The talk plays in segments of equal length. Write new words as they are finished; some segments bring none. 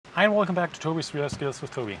Hi and welcome back to Toby's Real Skills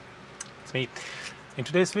with Toby. It's me. In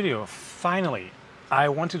today's video, finally, I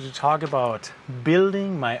wanted to talk about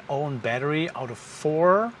building my own battery out of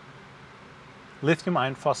 4 lithium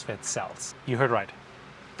iron phosphate cells. You heard right.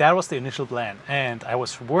 That was the initial plan, and I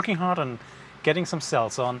was working hard on getting some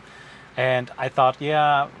cells on, and I thought,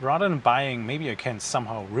 yeah, rather than buying, maybe I can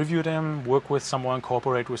somehow review them, work with someone,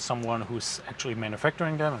 cooperate with someone who's actually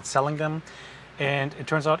manufacturing them and selling them. And it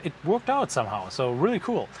turns out it worked out somehow, so really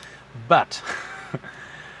cool. But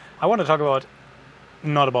I want to talk about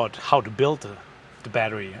not about how to build the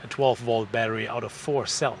battery, a 12-volt battery out of 4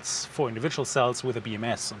 cells, 4 individual cells with a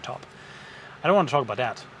BMS on top. I don't want to talk about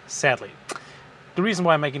that, sadly. The reason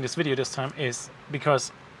why I'm making this video this time is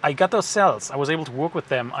because I got those cells, I was able to work with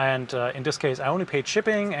them, and in this case I only paid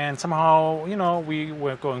shipping, and somehow, you know, we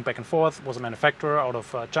were going back and forth. It was a manufacturer out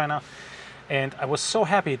of China. And I was so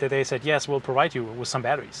happy that they said, yes, we'll provide you with some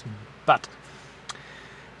batteries. But,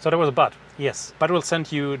 so there was a but, yes. But we'll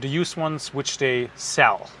send you the used ones which they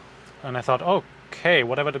sell. And I thought, okay,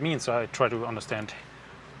 whatever that means. So I tried to understand,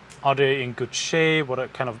 are they in good shape?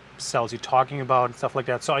 What kind of cells you're talking about and stuff like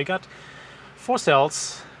that. So I got 4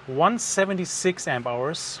 cells, 176 amp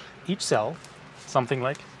hours each cell, something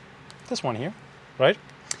like this one here, right?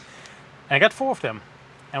 And I got 4 of them.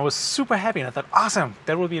 I was super happy, and I thought, awesome,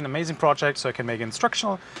 that will be an amazing project, so I can make an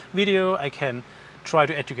instructional video, I can try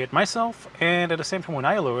to educate myself, and at the same time when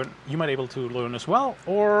I learn, you might be able to learn as well,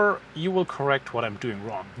 or you will correct what I'm doing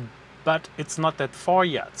wrong. But it's not that far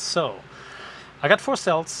yet. So I got 4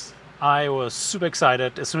 cells. I was super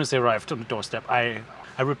excited. As soon as they arrived on the doorstep, I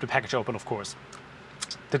ripped the package open, of course.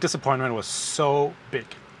 The disappointment was so big.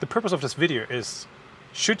 The purpose of this video is,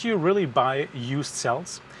 should you really buy used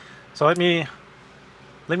cells? So let me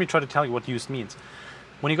try to tell you what used means.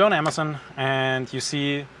 When you go on Amazon and you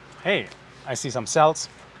see, hey, I see some cells,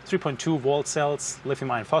 3.2 volt cells,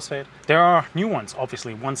 lithium iron phosphate. There are new ones,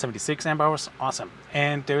 obviously, 176 amp hours, awesome.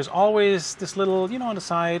 And there's always this little, you know, on the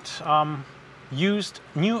side, used,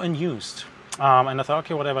 new and used. And I thought,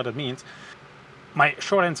 okay, whatever that means. My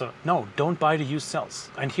short answer, no, don't buy the used cells.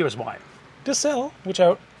 And here's why. This cell, which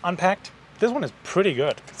I unpacked, this one is pretty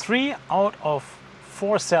good. 3 out of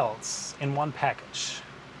 4 cells in one package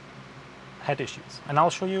had issues, and I'll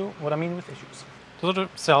show you what I mean with issues. Those are the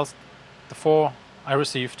cells, the 4 I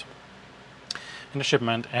received in the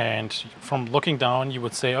shipment, and from looking down you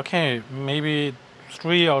would say, okay, maybe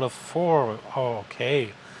 3 out of 4,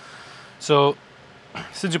 okay. So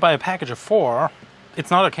since you buy a package of 4, it's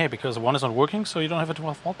not okay because one is not working, so you don't have a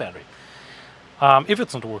 12-volt battery. If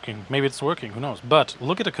it's not working, maybe it's working, who knows. But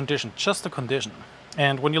look at the condition, just the condition.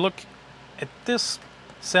 And when you look at this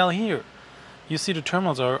cell here, you see the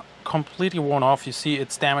terminals are completely worn off. You see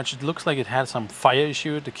it's damaged. It looks like it had some fire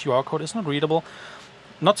issue. The QR code is not readable.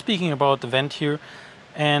 Not speaking about the vent here.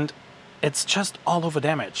 And it's just all over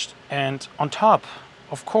damaged. And on top,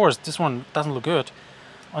 of course, this one doesn't look good.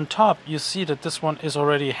 On top, you see that this one is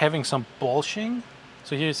already having some bulging.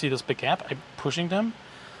 So here you see this big gap. I'm pushing them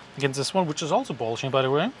against this one, which is also bulging, by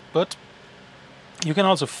the way. But you can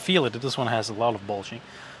also feel it that this one has a lot of bulging.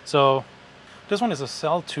 So this one is a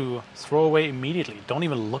cell to throw away immediately. Don't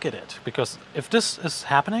even look at it, because if this is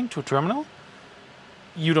happening to a terminal,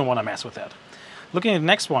 you don't want to mess with that. Looking at the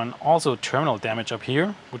next one, also terminal damage up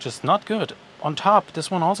here, which is not good. On top, this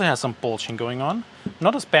one also has some bulging going on.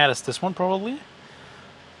 Not as bad as this one, probably.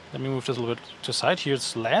 Let me move this a little bit to the side. Here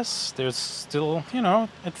it's less. There's still, you know,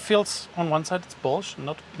 it feels on one side it's bulged,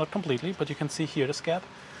 not completely, but you can see here this gap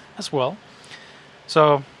as well.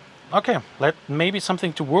 So, okay, maybe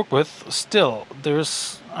something to work with. Still,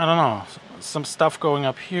 there's, I don't know, some stuff going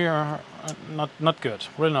up here. Not good,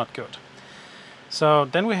 really not good. So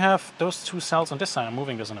then we have those 2 cells on this side. I'm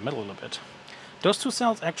moving this in the middle a little bit. Those 2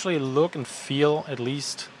 cells actually look and feel, at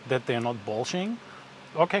least, that they're not bulging.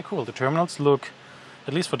 Okay, cool. The terminals look,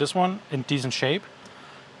 at least for this one, in decent shape.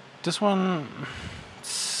 This one,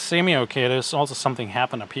 semi-okay. There's also something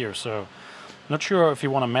happened up here, so not sure if you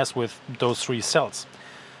want to mess with those 3 cells.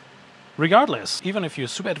 Regardless, even if you're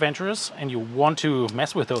super adventurous and you want to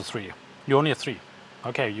mess with those 3, you only have 3.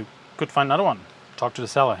 Okay, you could find another one. Talk to the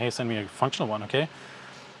seller. Hey, send me a functional one, okay?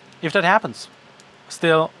 If that happens,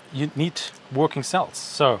 still, you need working cells.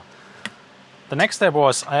 So the next step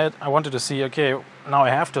was I wanted to see, okay, now I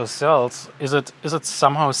have those cells. Is it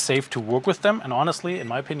somehow safe to work with them? And honestly, in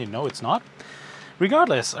my opinion, no, it's not.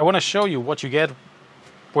 Regardless, I want to show you what you get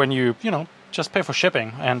when you know, just pay for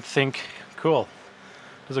shipping and think, cool,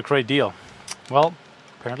 this is a great deal. Well,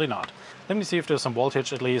 apparently not. Let me see if there's some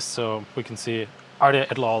voltage at least, so we can see, are they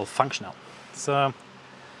at all functional? So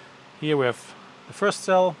here we have the first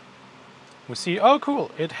cell. We see, oh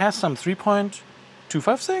cool, it has some 3.2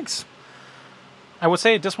 256. I would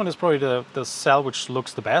say this one is probably the cell which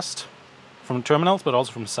looks the best from the terminals, but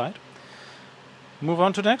also from the side. Move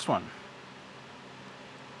on to the next one.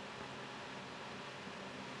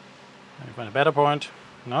 Maybe find a better point.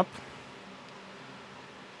 Nope.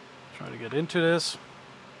 Try to get into this.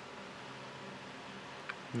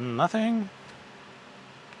 Nothing.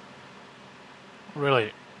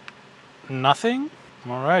 Really? Nothing?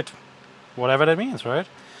 Alright. Whatever that means, right?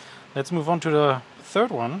 Let's move on to the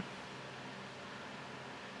third one.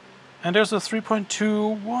 And there's a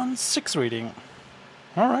 3.216 reading.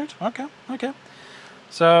 Alright, okay.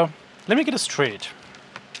 So, let me get it straight.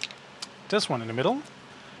 This one in the middle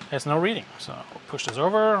has no reading. So, I'll push this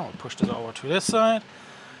over, I'll push this over to this side.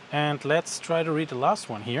 And let's try to read the last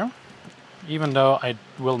one here. Even though I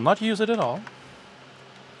will not use it at all.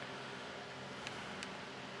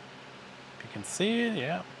 You can see it,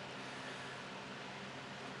 yeah.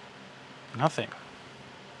 Nothing.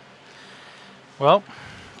 Well,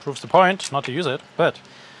 proves the point not to use it, but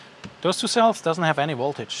those two cells doesn't have any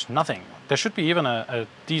voltage, nothing. There should be even a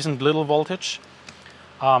decent little voltage.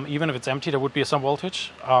 Even if it's empty, there would be some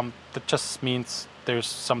voltage. That just means there's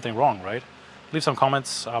something wrong, right? Leave some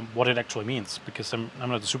comments what it actually means, because I'm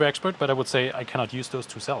not a super expert, but I would say I cannot use those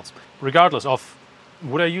two cells. Regardless of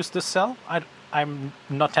would I use this cell, I'm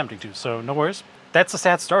not tempting to, so no worries. That's a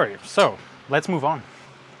sad story. So let's move on.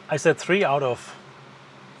 I said 3 out of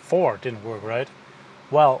 4 didn't work, right?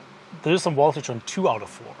 Well, there is some voltage on 2 out of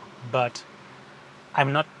 4, but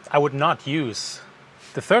I would not use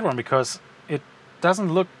the third one because it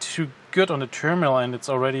doesn't look too good on the terminal and it's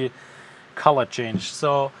already color changed.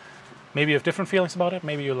 So maybe you have different feelings about it.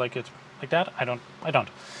 Maybe you like it like that. I don't.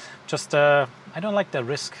 Just I don't like the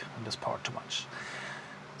risk on this part too much.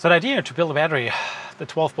 So the idea to build a battery, the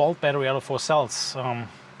 12-volt battery out of 4 cells.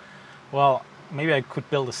 Well, maybe I could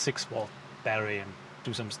build a 6-volt battery and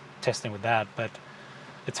do some testing with that, but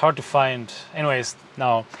it's hard to find. Anyways,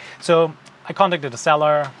 no. So I contacted the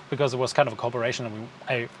seller because it was kind of a cooperation, and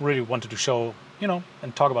I really wanted to show,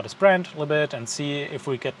 and talk about this brand a little bit and see if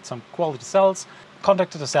we get some quality cells.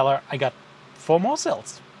 Contacted the seller. I got 4 more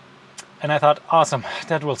cells. And I thought, awesome,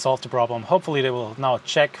 that will solve the problem. Hopefully they will now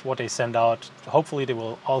check what they send out. Hopefully they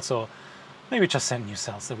will also maybe just send new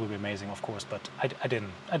cells. That would be amazing, of course, but I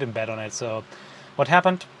didn't bet on it. So what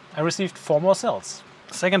happened? I received 4 more cells.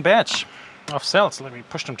 Second batch of cells. Let me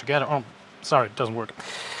push them together. Oh, sorry, it doesn't work.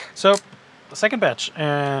 So the second batch,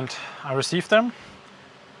 and I received them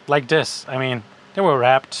like this. I mean, they were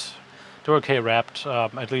wrapped. They were okay wrapped,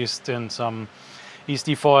 at least in some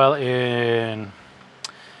ESD foil, in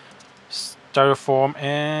styrofoam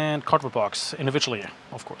and cardboard box individually,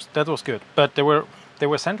 of course. That was good. But they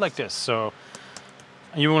were sent like this. So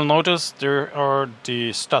you will notice there are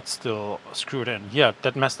the studs still screwed in. Yeah,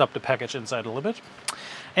 that messed up the package inside a little bit.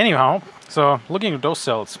 Anyhow, so looking at those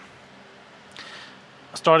cells,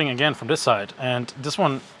 starting again from this side, and this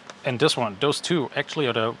one and this one, those two actually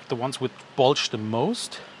are the ones with bulge the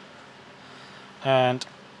most. And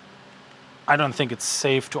I don't think it's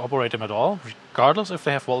safe to operate them at all, regardless if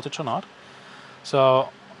they have voltage or not. So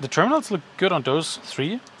the terminals look good on those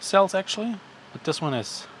 3 cells actually, but this one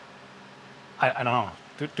is, I don't know,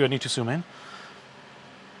 do I need to zoom in?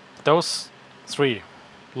 Those 3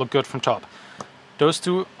 look good from top. Those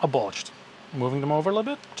 2 are bulged. Moving them over a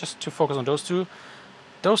little bit, just to focus on those 2.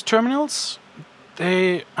 Those terminals,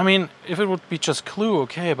 I mean, if it would be just glue,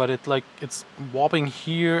 okay, but it's warping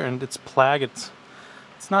here and it's plaque, it's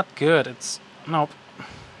not good. Nope,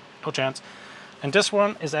 no chance. And this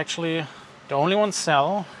one is actually the only one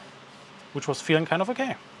cell which was feeling kind of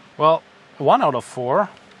okay. Well, 1 out of 4,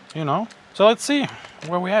 So let's see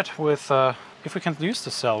where we're at with if we can use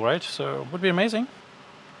the cell, right? So it would be amazing.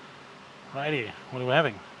 Righty, what are we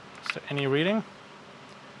having? Is there any reading?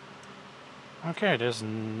 Okay, there's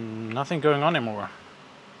nothing going on anymore.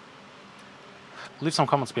 Leave some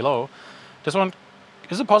comments below. This one,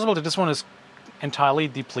 is it possible that this one is entirely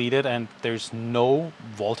depleted and there's no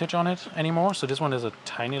voltage on it anymore? So this one is a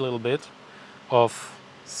tiny little bit of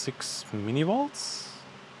 6 millivolts.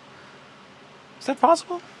 Is that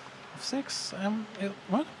possible? 6?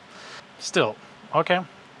 What? Still, okay.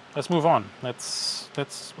 Let's move on. Let's.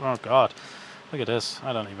 Oh God, look at this.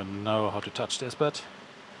 I don't even know how to touch this, but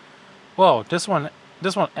whoa, this one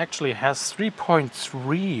actually has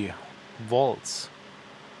 3.3 volts.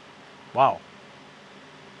 Wow.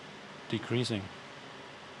 Decreasing.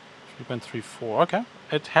 3.34. Okay,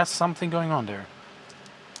 it has something going on there.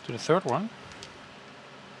 To the third one.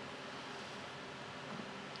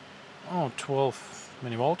 Oh, 12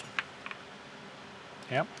 millivolt.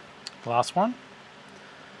 Yep. Last one.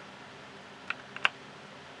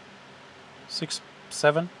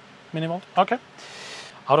 7 millivolt. Okay.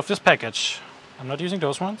 Out of this package, I'm not using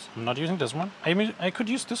those ones. I'm not using this one. I mean, I could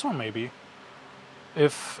use this one maybe,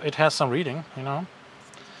 if it has some reading, you know.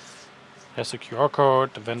 Has a QR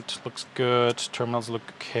code, the vent looks good, terminals look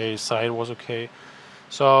okay, side was okay.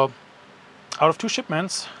 So out of 2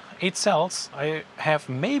 shipments, 8 cells, I have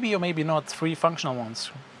maybe or maybe not 3 functional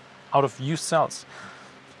ones out of used cells.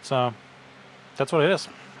 So that's what it is.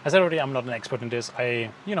 As I said already, I'm not an expert in this. I,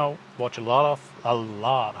 you know, watch a lot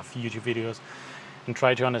of YouTube videos and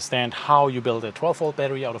try to understand how you build a 12-volt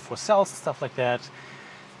battery out of 4 cells and stuff like that.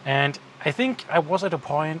 And I think I was at a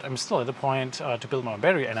point, I'm still at a point to build my own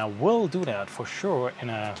battery, and I will do that for sure in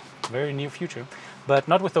a very near future, but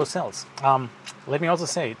not with those cells. Let me also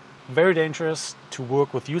say, very dangerous to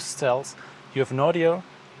work with used cells. You have no idea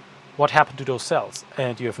what happened to those cells,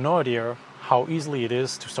 and you have no idea how easily it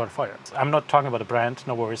is to start a fire. I'm not talking about a brand,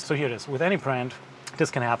 no worries. So here it is. With any brand,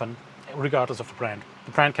 this can happen, regardless of the brand.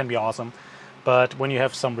 The brand can be awesome, but when you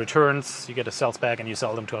have some returns, you get the cells back and you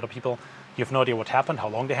sell them to other people, you have no idea what happened, how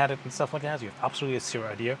long they had it and stuff like that. You have absolutely zero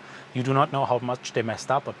idea. You do not know how much they messed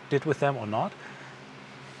up or did with them or not.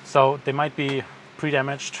 So they might be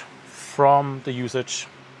pre-damaged from the usage,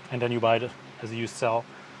 and then you buy it as a used cell.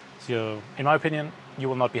 So in my opinion, you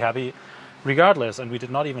will not be happy regardless. And we did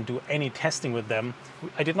not even do any testing with them.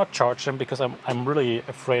 I did not charge them because I'm really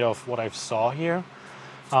afraid of what I saw here.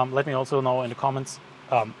 Let me also know in the comments,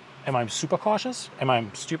 am I super cautious? Am I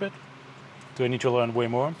stupid? Do I need to learn way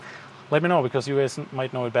more? Let me know, because you guys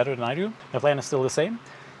might know it better than I do. My plan is still the same.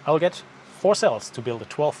 I'll get 4 cells to build a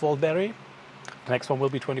 12-volt battery. The next one will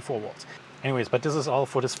be 24 volts. Anyways, but this is all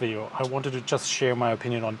for this video. I wanted to just share my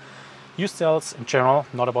opinion on used cells in general,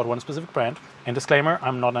 not about one specific brand. And disclaimer,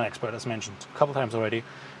 I'm not an expert, as mentioned a couple times already,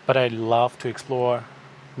 but I love to explore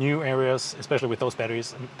new areas, especially with those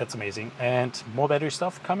batteries. And that's amazing. And more battery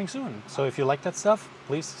stuff coming soon. So if you like that stuff,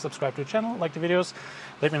 please subscribe to the channel, like the videos.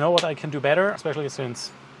 Let me know what I can do better, especially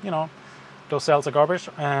since, you know, those cells are garbage.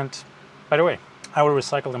 And by the way, I will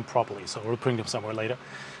recycle them properly, so we'll bring them somewhere later.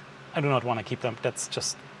 I do not want to keep them. That's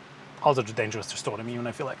just also too dangerous to store them even,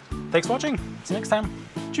 I feel like. Thanks for watching. See you next time.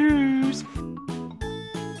 Tschüss.